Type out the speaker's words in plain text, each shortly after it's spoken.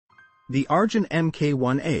The Arjun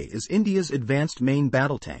MK-1A is India's advanced main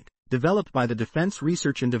battle tank, developed by the Defence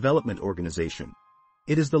Research and Development Organization.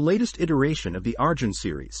 It is the latest iteration of the Arjun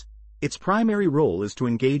series. Its primary role is to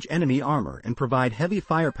engage enemy armor and provide heavy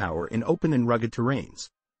firepower in open and rugged terrains.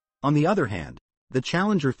 On the other hand, the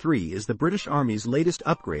Challenger 3 is the British Army's latest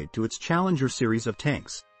upgrade to its Challenger series of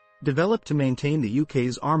tanks, developed to maintain the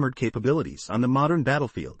UK's armoured capabilities on the modern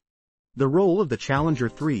battlefield. The role of the Challenger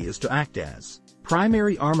 3 is to act as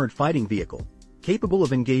primary armoured fighting vehicle, capable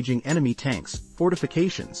of engaging enemy tanks,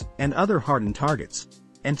 fortifications, and other hardened targets.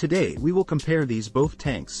 And today we will compare these both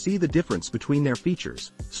tanks, see the difference between their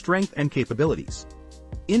features, strength and capabilities.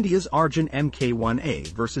 India's Arjun MK-1A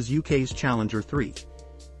versus UK's Challenger 3.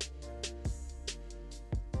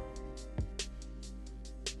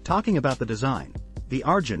 Talking about the design, the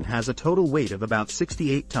Arjun has a total weight of about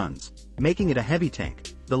 68 tons, making it a heavy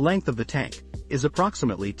tank. The length of the tank is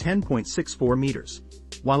approximately 10.64 meters,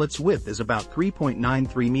 while its width is about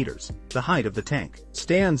 3.93 meters. The height of the tank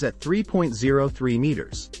stands at 3.03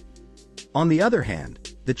 meters. On the other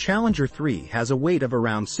hand, the Challenger 3 has a weight of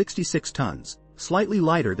around 66 tons, slightly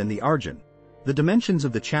lighter than the Arjun. The dimensions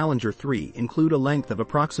of the Challenger 3 include a length of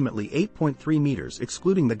approximately 8.3 meters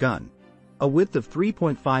excluding the gun, a width of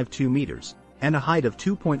 3.52 meters, and a height of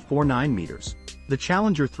 2.49 meters. The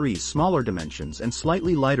Challenger 3's smaller dimensions and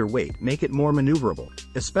slightly lighter weight make it more maneuverable,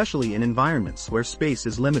 especially in environments where space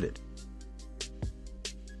is limited.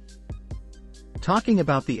 Talking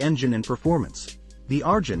about the engine and performance, the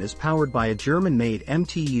Arjun is powered by a German-made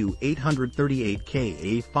MTU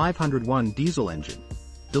 838K A501 diesel engine,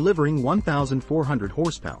 delivering 1,400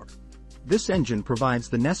 horsepower. This engine provides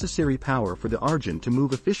the necessary power for the Arjun to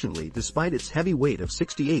move efficiently despite its heavy weight of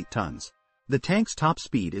 68 tons. The tank's top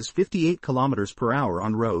speed is 58 km per hour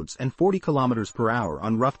on roads and 40 km per hour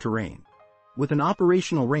on rough terrain. With an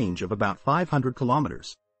operational range of about 500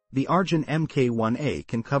 km, the Arjun MK-1A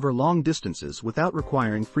can cover long distances without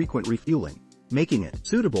requiring frequent refueling, making it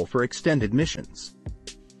suitable for extended missions.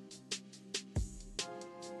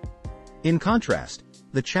 In contrast,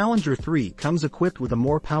 the Challenger 3 comes equipped with a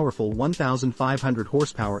more powerful 1,500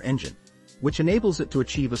 horsepower engine, which enables it to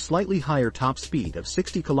achieve a slightly higher top speed of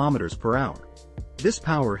 60 km per hour. This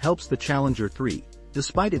power helps the Challenger 3,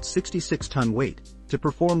 despite its 66-ton weight, to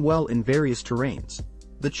perform well in various terrains.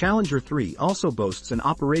 The Challenger 3 also boasts an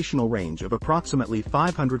operational range of approximately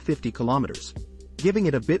 550 km, giving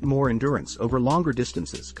it a bit more endurance over longer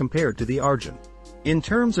distances compared to the Arjun. In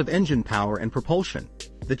terms of engine power and propulsion,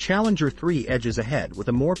 the Challenger 3 edges ahead with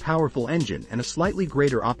a more powerful engine and a slightly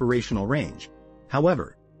greater operational range.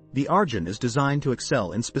 However, the Arjun is designed to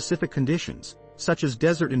excel in specific conditions, such as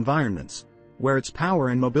desert environments, where its power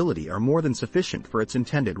and mobility are more than sufficient for its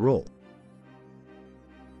intended role.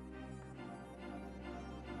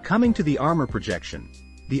 Coming to the armor projection,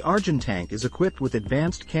 the Arjun tank is equipped with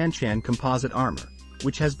advanced Kanchan composite armor,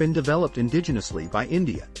 which has been developed indigenously by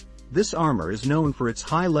India. This armor is known for its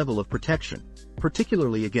high level of protection,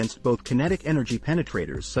 particularly against both kinetic energy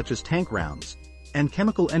penetrators such as tank rounds, and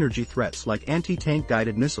chemical energy threats like anti-tank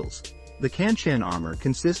guided missiles. The Kanchan armor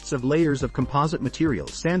consists of layers of composite material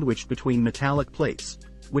sandwiched between metallic plates,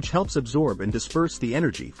 which helps absorb and disperse the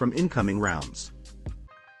energy from incoming rounds.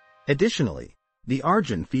 Additionally, the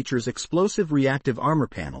Arjun features explosive reactive armor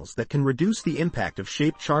panels that can reduce the impact of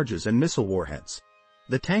shaped charges and missile warheads.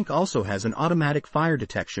 The tank also has an automatic fire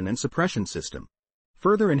detection and suppression system,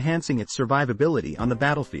 further enhancing its survivability on the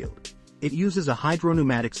battlefield. It uses a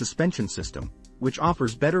hydropneumatic suspension system, which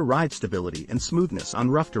offers better ride stability and smoothness on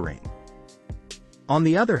rough terrain. On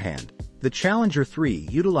the other hand, the Challenger 3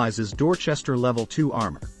 utilizes Dorchester Level 2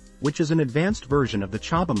 armor, which is an advanced version of the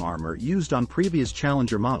Chobham armor used on previous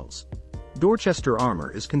Challenger models. Dorchester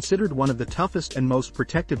armor is considered one of the toughest and most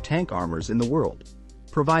protective tank armors in the world,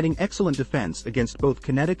 providing excellent defense against both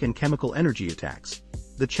kinetic and chemical energy attacks.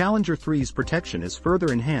 The Challenger 3's protection is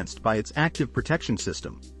further enhanced by its active protection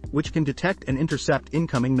system, which can detect and intercept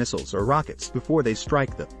incoming missiles or rockets before they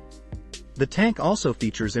strike them. The tank also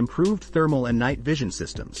features improved thermal and night vision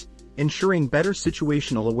systems, ensuring better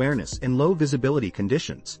situational awareness in low visibility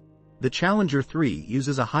conditions. The Challenger 3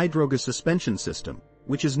 uses a hydrogas suspension system,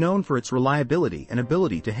 which is known for its reliability and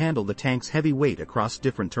ability to handle the tank's heavy weight across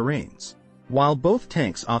different terrains. While both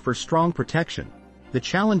tanks offer strong protection, the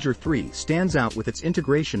Challenger 3 stands out with its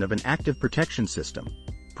integration of an active protection system,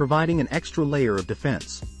 providing an extra layer of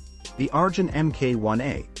defense. The Arjun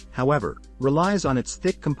MK-1A, however, relies on its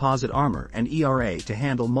thick composite armor and ERA to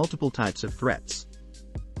handle multiple types of threats.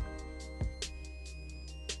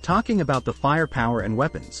 Talking about the firepower and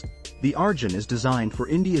weapons, the Arjun is designed for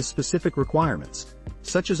India's specific requirements,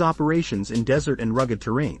 such as operations in desert and rugged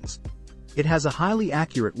terrains. It has a highly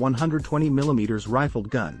accurate 120mm rifled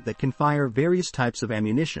gun that can fire various types of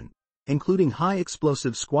ammunition, including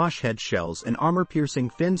high-explosive squash-head shells and armor-piercing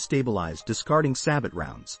fin-stabilized discarding sabot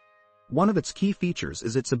rounds. One of its key features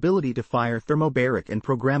is its ability to fire thermobaric and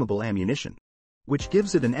programmable ammunition, which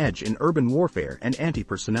gives it an edge in urban warfare and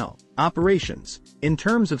anti-personnel operations. In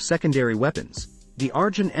terms of secondary weapons, the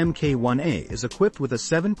Arjun MK1A is equipped with a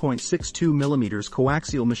 7.62mm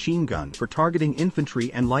coaxial machine gun for targeting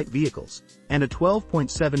infantry and light vehicles, and a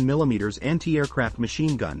 12.7mm anti-aircraft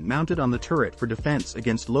machine gun mounted on the turret for defense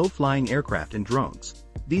against low-flying aircraft and drones.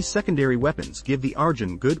 These secondary weapons give the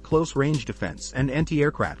Arjun good close-range defense and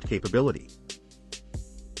anti-aircraft capability.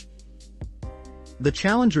 The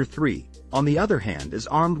Challenger 3, on the other hand, is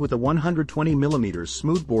armed with a 120mm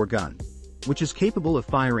smoothbore gun, which is capable of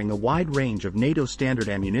firing a wide range of NATO standard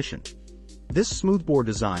ammunition. This smoothbore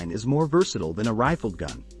design is more versatile than a rifled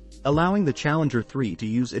gun, allowing the Challenger 3 to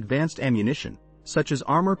use advanced ammunition, such as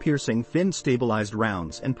armor-piercing fin-stabilized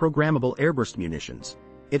rounds and programmable airburst munitions.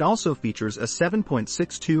 It also features a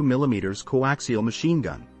 7.62mm coaxial machine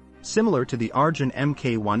gun, similar to the Arjun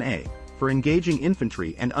MK1A, for engaging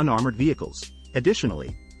infantry and unarmored vehicles.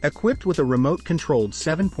 Additionally, equipped with a remote-controlled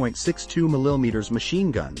 7.62mm machine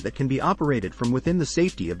gun that can be operated from within the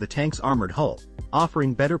safety of the tank's armored hull,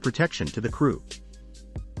 offering better protection to the crew.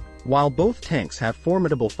 While both tanks have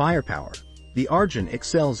formidable firepower, the Arjun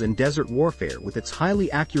excels in desert warfare with its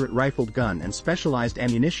highly accurate rifled gun and specialized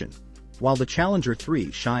ammunition, while the Challenger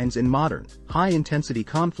 3 shines in modern, high-intensity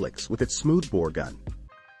conflicts with its smoothbore gun.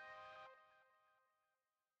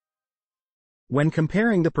 When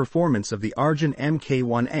comparing the performance of the Arjun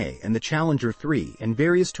MK1A and the Challenger 3 in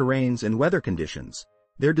various terrains and weather conditions,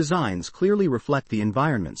 their designs clearly reflect the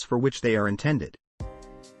environments for which they are intended.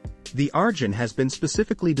 The Arjun has been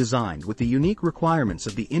specifically designed with the unique requirements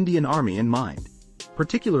of the Indian Army in mind,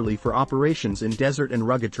 particularly for operations in desert and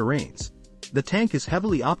rugged terrains. The tank is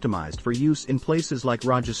heavily optimized for use in places like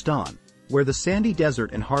Rajasthan, where the sandy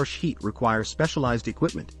desert and harsh heat require specialized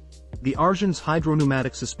equipment. The Arjun's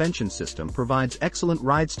hydropneumatic suspension system provides excellent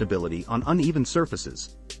ride stability on uneven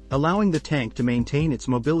surfaces, allowing the tank to maintain its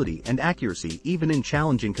mobility and accuracy even in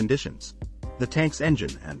challenging conditions. The tank's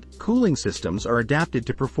engine and cooling systems are adapted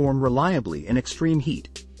to perform reliably in extreme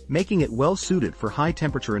heat, making it well suited for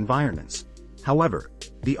high-temperature environments. However,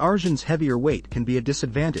 the Arjun's heavier weight can be a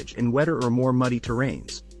disadvantage in wetter or more muddy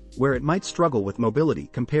terrains, where it might struggle with mobility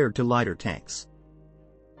compared to lighter tanks.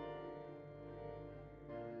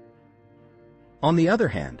 On the other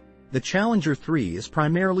hand, the Challenger 3 is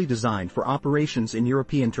primarily designed for operations in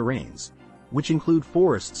European terrains, which include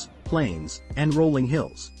forests, plains, and rolling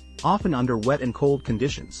hills, often under wet and cold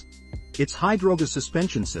conditions. Its hydroga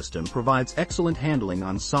suspension system provides excellent handling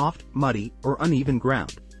on soft, muddy, or uneven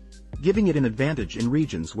ground, giving it an advantage in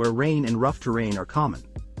regions where rain and rough terrain are common.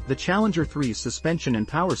 The Challenger 3's suspension and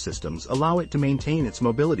power systems allow it to maintain its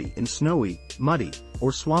mobility in snowy, muddy,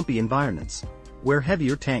 or swampy environments, where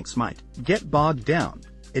heavier tanks might get bogged down.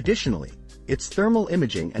 Additionally, its thermal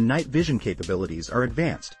imaging and night vision capabilities are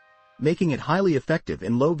advanced, making it highly effective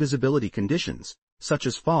in low visibility conditions, such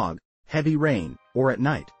as fog, heavy rain, or at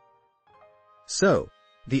night. So,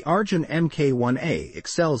 the Arjun MK1A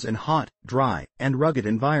excels in hot, dry, and rugged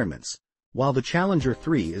environments, while the Challenger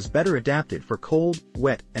 3 is better adapted for cold,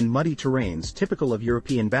 wet, and muddy terrains typical of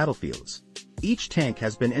European battlefields. Each tank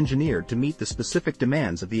has been engineered to meet the specific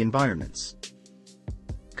demands of the environments.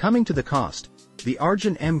 Coming to the cost, the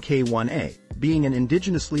Arjun MK1A, being an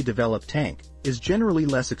indigenously developed tank, is generally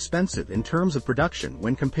less expensive in terms of production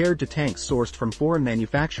when compared to tanks sourced from foreign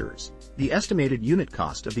manufacturers. The estimated unit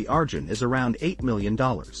cost of the Arjun is around $8 million.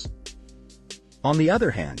 On the other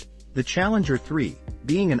hand, the Challenger 3,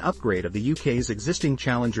 being an upgrade of the UK's existing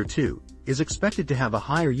Challenger 2, is expected to have a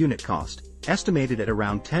higher unit cost, estimated at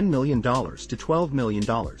around $10 million to $12 million.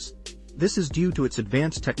 This is due to its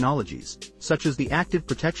advanced technologies, such as the active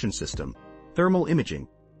protection system, thermal imaging,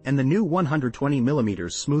 and the new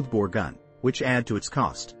 120mm smoothbore gun, which add to its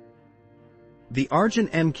cost. The Arjun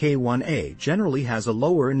MK1A generally has a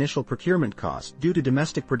lower initial procurement cost due to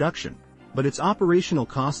domestic production, but its operational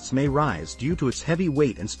costs may rise due to its heavy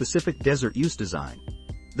weight and specific desert use design.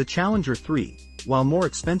 The Challenger 3, while more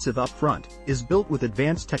expensive up front, is built with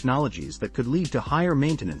advanced technologies that could lead to higher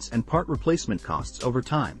maintenance and part replacement costs over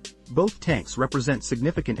time. Both tanks represent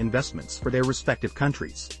significant investments for their respective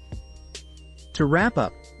countries. To wrap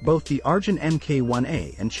up, both the Arjun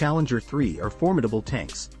MK1A and Challenger 3 are formidable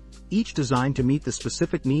tanks, each designed to meet the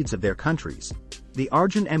specific needs of their countries. The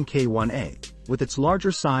Arjun MK1A, with its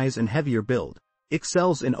larger size and heavier build,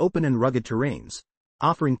 excels in open and rugged terrains,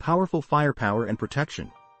 offering powerful firepower and protection.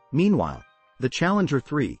 Meanwhile, the Challenger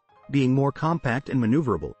 3, being more compact and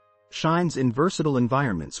maneuverable, shines in versatile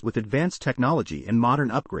environments with advanced technology and modern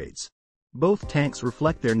upgrades. Both tanks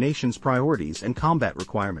reflect their nation's priorities and combat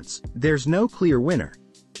requirements. There's no clear winner.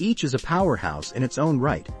 Each is a powerhouse in its own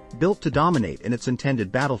right, built to dominate in its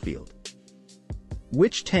intended battlefield.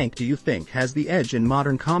 Which tank do you think has the edge in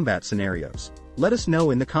modern combat scenarios? Let us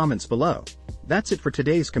know in the comments below. That's it for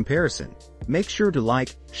today's comparison. Make sure to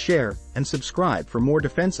like, share, and subscribe for more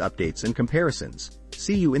defense updates and comparisons.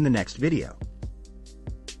 See you in the next video.